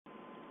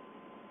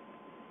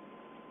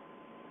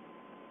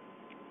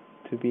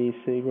to be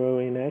 0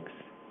 in X,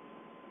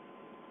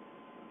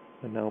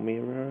 and now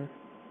mirror.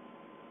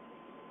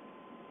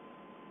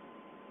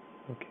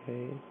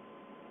 Okay.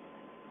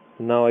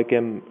 Now I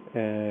can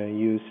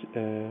use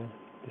the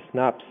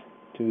snaps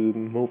to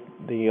move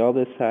the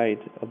other side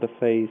of the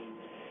face,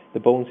 the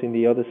bones in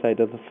the other side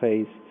of the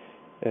face,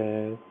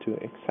 to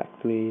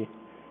exactly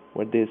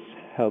where these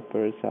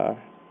helpers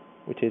are,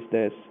 which is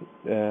this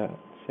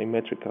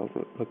symmetrical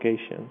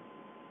location.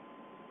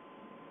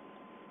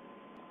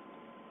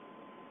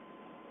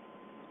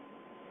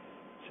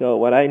 So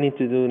what I need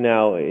to do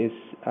now is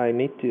I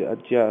need to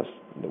adjust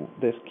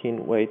the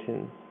skin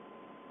weighting,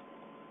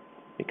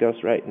 because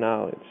right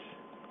now its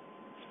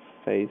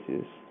face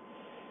is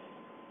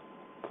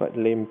quite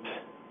limp.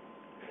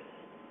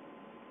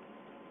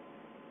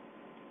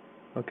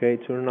 Okay,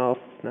 turn off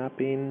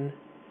snapping,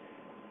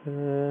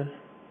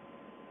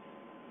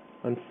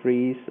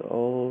 unfreeze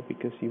all,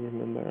 because you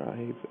remember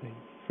I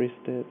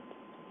freezed it.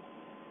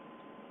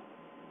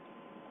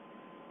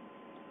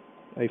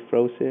 I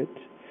froze it,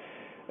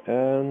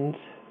 and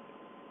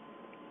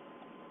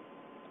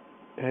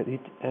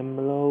edit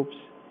envelopes,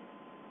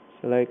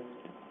 select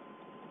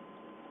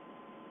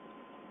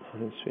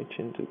and switch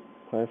into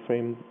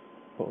wireframe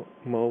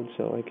mode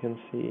so I can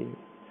see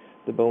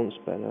the bones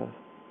better.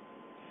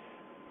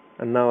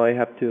 And now I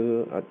have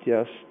to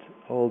adjust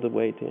all the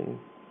weighting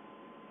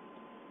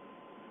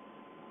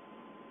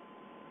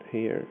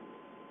here.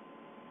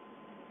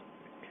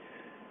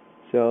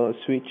 So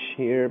switch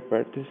here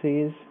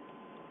vertices,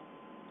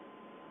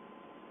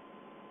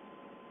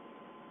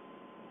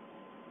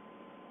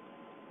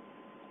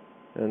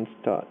 and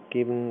start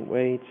giving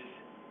weights.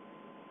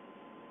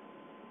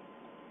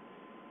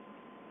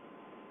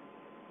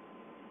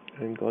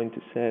 I'm going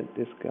to set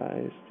this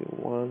guys to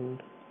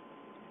 1.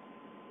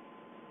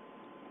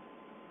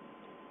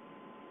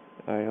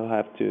 I'll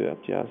have to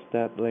adjust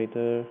that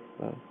later,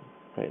 but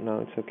right now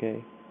it's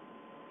okay.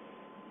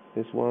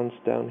 This one's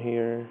down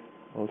here,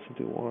 also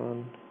do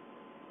 1.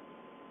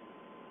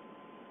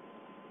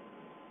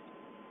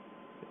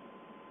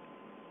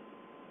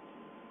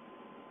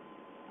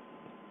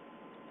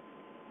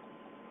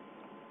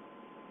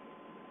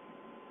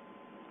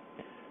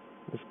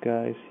 This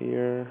guy's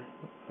here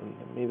in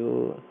the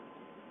middle.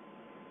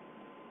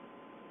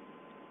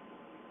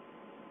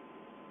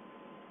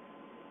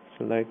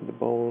 Select the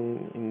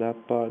bone in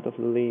that part of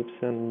the lips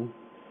and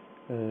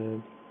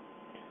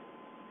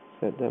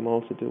set them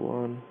also to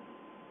 1.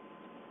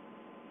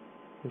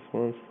 This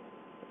one's,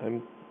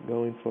 I'm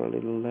going for a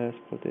little less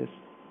for this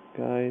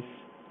guys,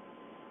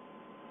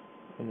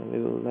 and a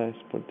little less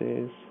for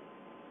this.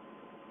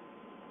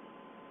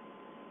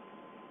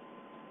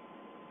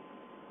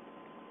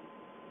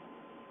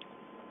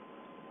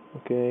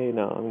 Okay,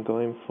 now I'm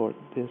going for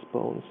these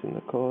bones in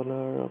the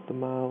corner of the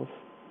mouth.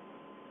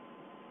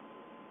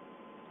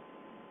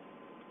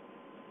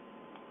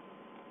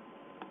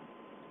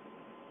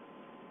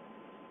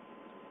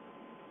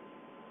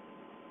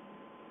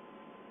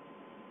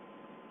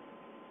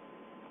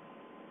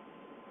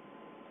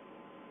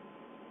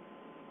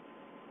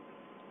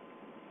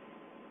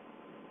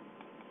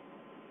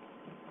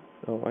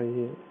 So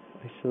I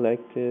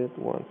selected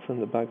one from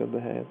the back of the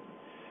head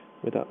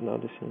without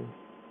noticing.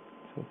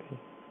 It's okay.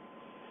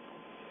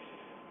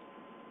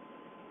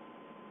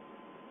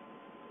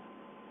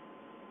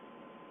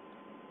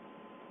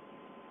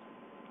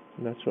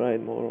 That's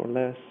right, more or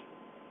less.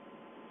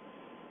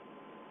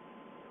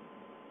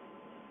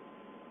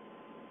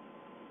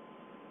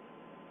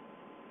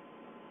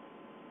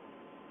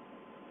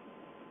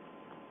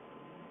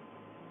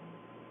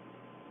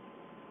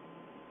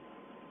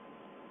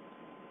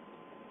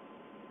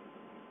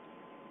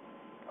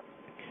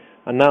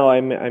 And now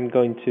I'm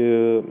going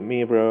to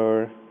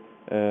mirror.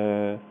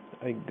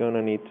 I'm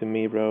gonna need to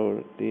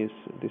mirror these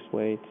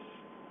weights.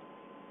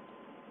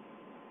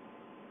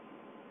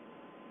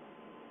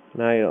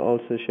 And I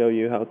also show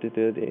you how to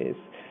do this.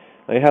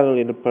 I have a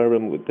little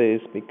problem with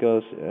this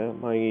because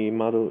my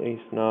model is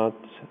not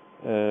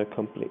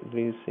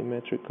completely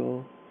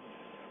symmetrical,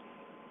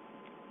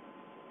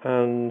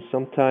 and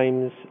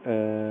sometimes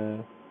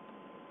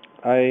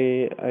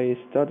I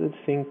started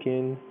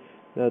thinking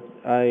that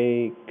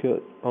I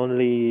could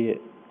only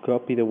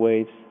copy the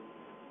weights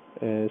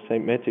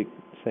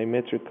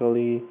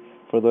symmetrically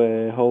for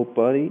the whole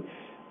body,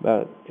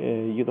 but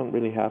you don't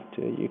really have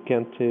to.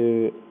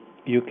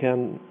 You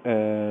can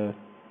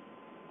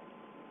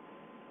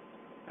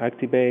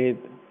activate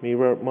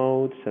mirror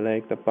mode,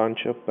 select a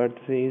bunch of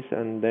vertices,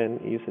 and then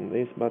using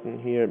this button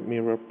here,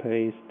 mirror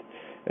paste,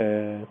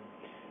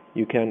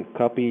 you can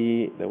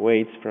copy the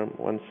weights from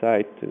one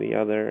side to the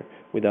other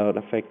without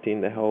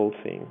affecting the whole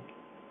thing.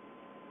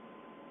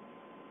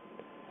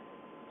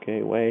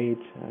 Okay, wait,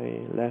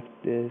 I left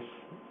this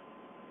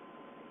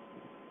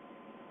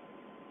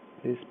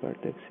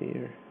vertex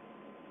here.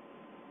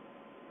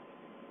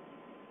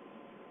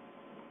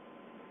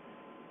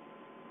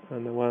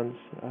 And the ones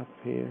up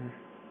here.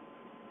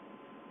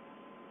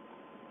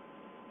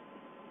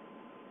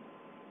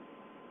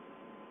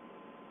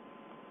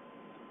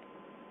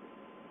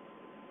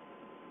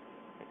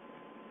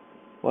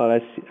 Well,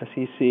 as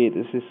you see,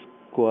 this is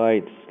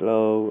quite a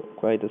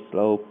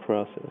slow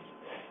process.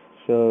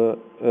 So,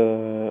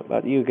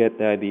 but you get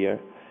the idea.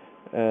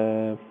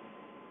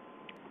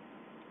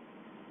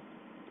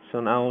 So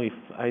now if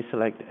I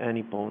select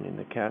any bone in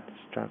the cat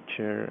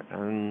structure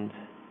and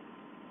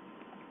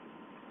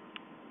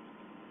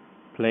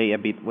play a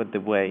bit with the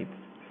weight,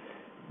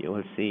 you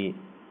will see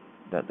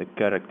that the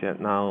character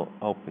now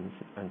opens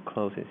and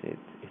closes it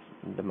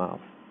in the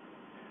mouth.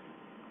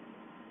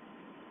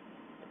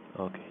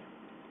 Okay.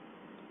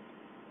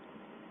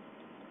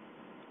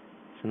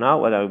 So now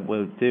what I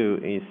will do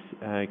is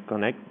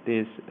connect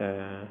this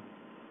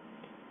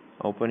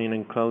opening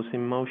and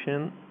closing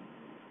motion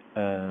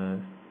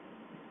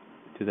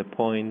to the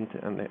point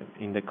and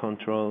in the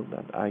control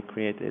that I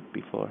created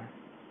before.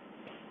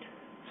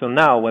 So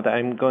now what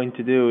I'm going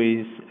to do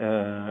is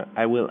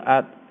I will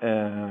add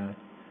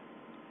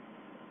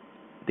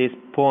this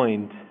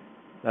point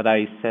that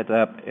I set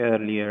up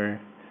earlier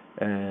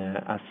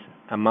as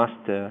a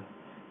master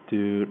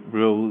to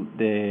rule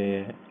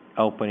the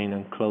opening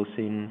and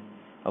closing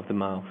of the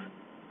mouth.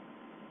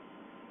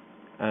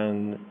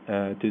 And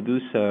to do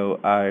so,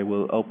 I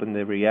will open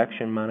the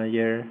reaction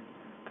manager,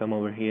 come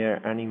over here,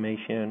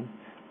 animation,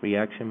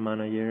 reaction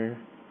manager,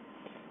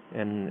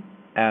 and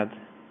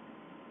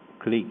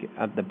click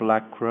at the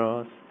black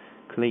cross,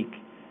 click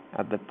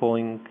at the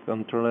point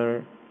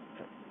controller,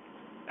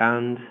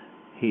 and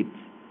hit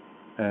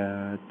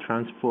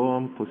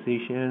transform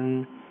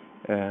position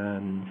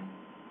and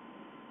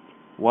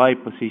Y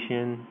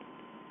position,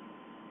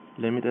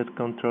 limited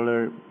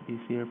controller,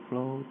 bezier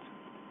float,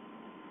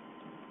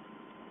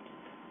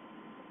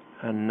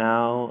 and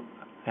now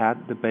add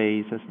the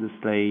base as the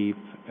slave.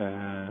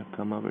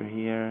 Come over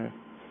here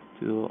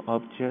to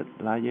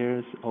object,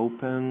 layers,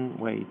 open,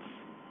 weights.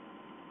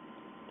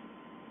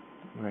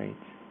 Great.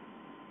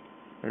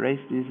 Erase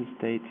this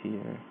state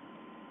here,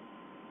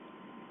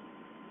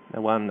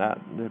 the one that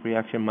the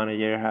reaction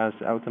manager has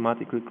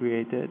automatically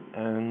created,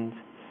 and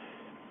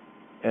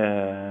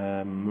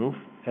move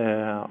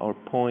or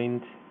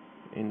point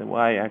in the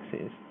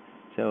y-axis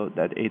so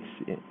that it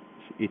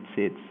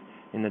sits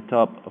in the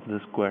top of the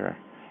square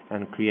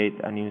and create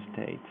a new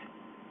state.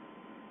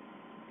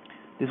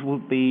 This will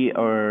be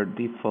our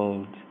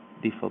default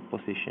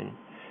position,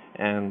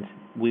 and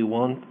we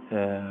want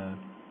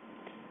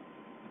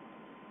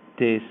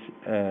this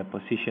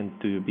position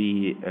to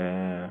be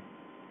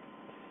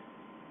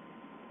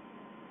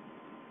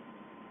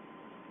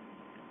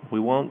we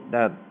want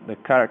that the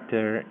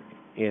character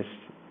is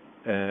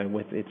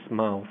with its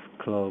mouth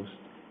closed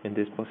in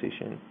this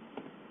position.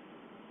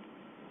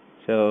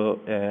 So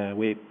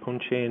we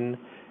punch in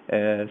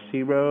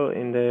 0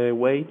 in the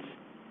weights,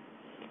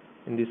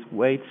 in this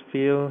weights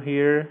field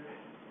here,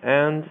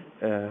 and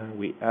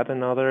we add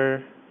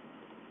another,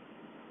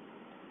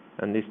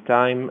 and this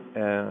time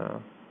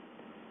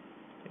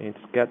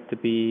it's got to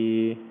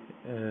be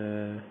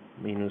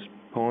minus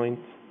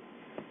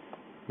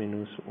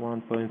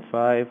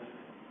 1.5,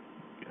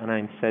 and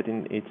I'm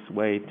setting its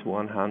weight to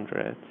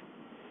 100.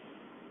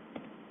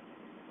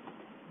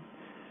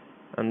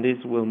 And this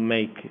will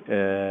make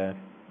our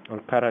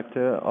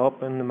character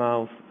open the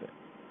mouth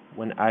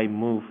when I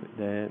move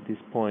this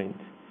point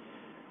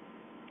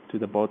to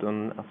the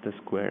bottom of the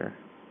square.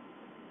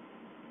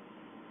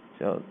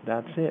 So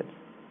that's it.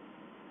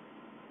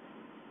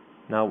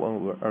 Now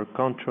when our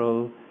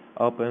control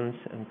opens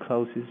and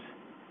closes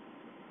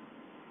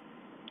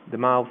the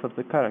mouth of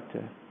the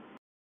character.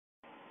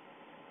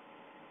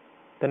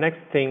 The next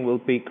thing will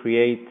be to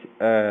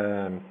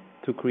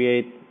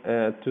create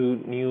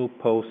 2 new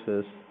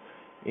poses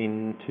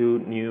in 2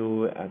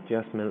 new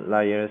adjustment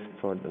layers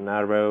for the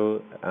narrow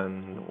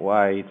and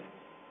wide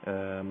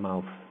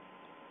mouth.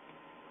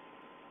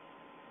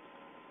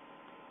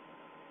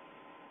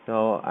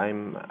 So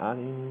I'm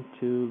adding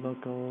 2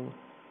 local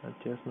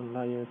adjustment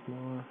layers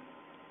more.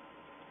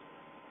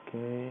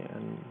 Okay,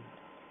 and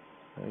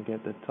I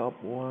get the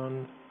top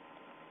one.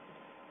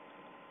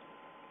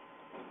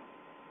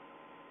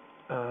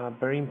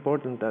 Very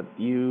important that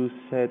you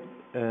set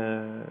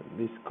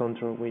this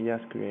control we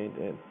just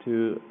created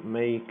to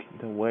make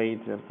the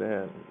weight of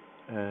the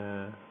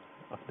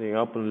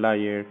open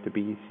layer to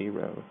be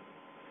 0.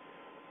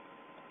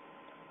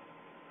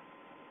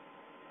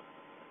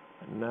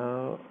 And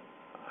now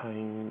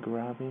I'm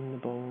grabbing the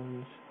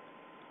bones.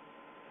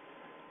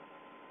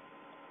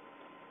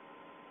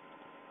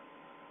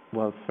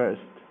 Well,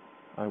 first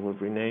I will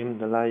rename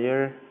the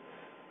layer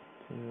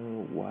to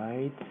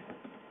white,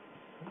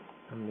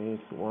 and this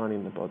one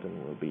in the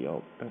bottom will be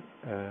open,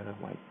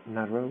 white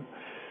narrow.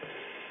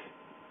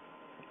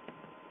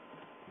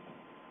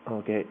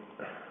 Okay,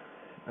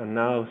 and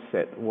now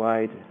set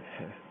white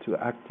to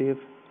active,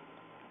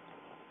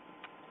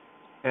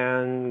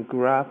 and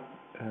grab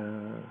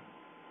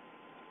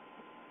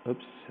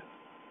oops,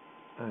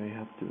 I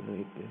have to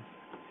delete this,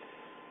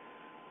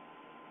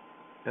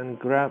 and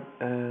grab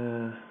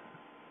the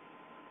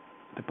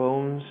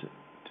bones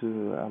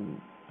to a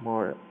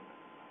more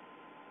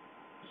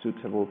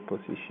suitable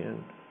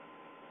position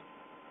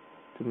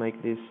to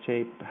make this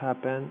shape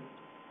happen.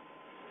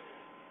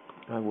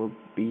 I will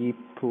be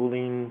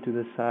pulling to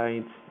the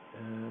sides,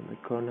 the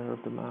corner of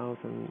the mouth,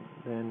 and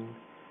then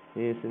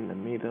is in the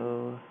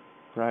middle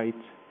right,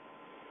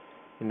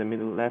 in the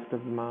middle left of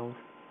the mouth.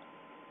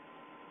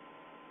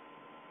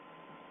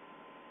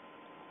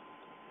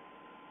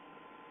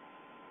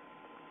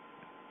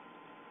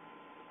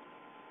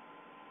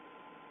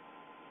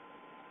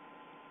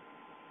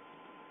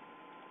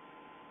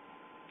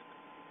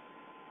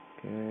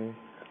 Okay,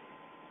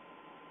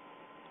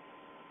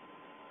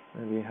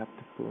 and we have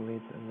to pull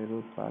it a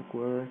little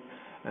backward,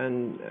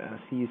 and as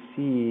you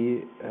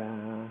see,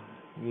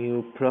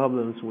 new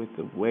problems with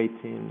the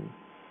weighting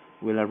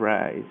will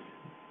arise,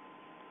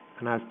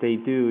 and as they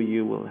do,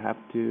 you will have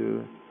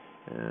to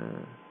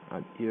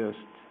adjust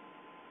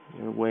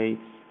your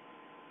weights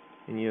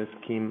in your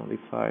skin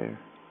modifier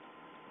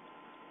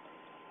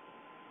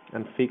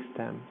and fix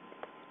them.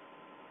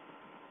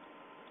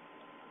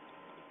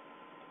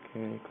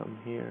 Okay, come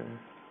here,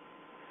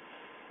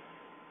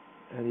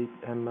 edit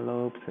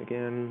envelopes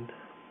again,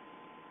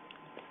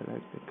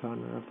 select the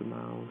corner of the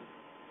mouse,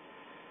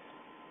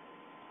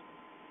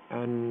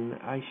 and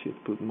I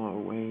should put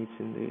more weights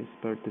in these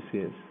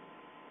vertices.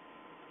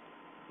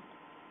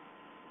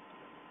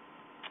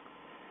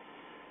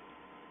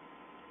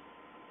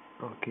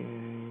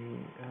 Okay,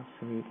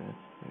 absolute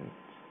aspect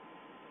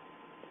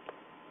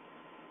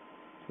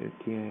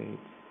 38.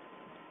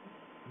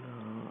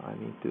 No, I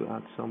need to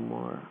add some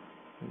more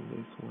in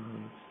these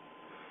ones.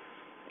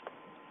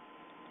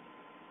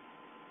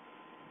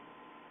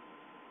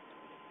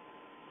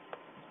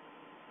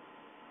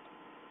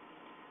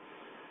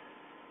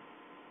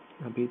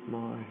 A bit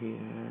more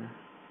here,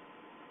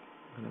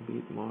 and a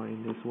bit more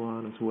in this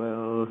one as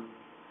well.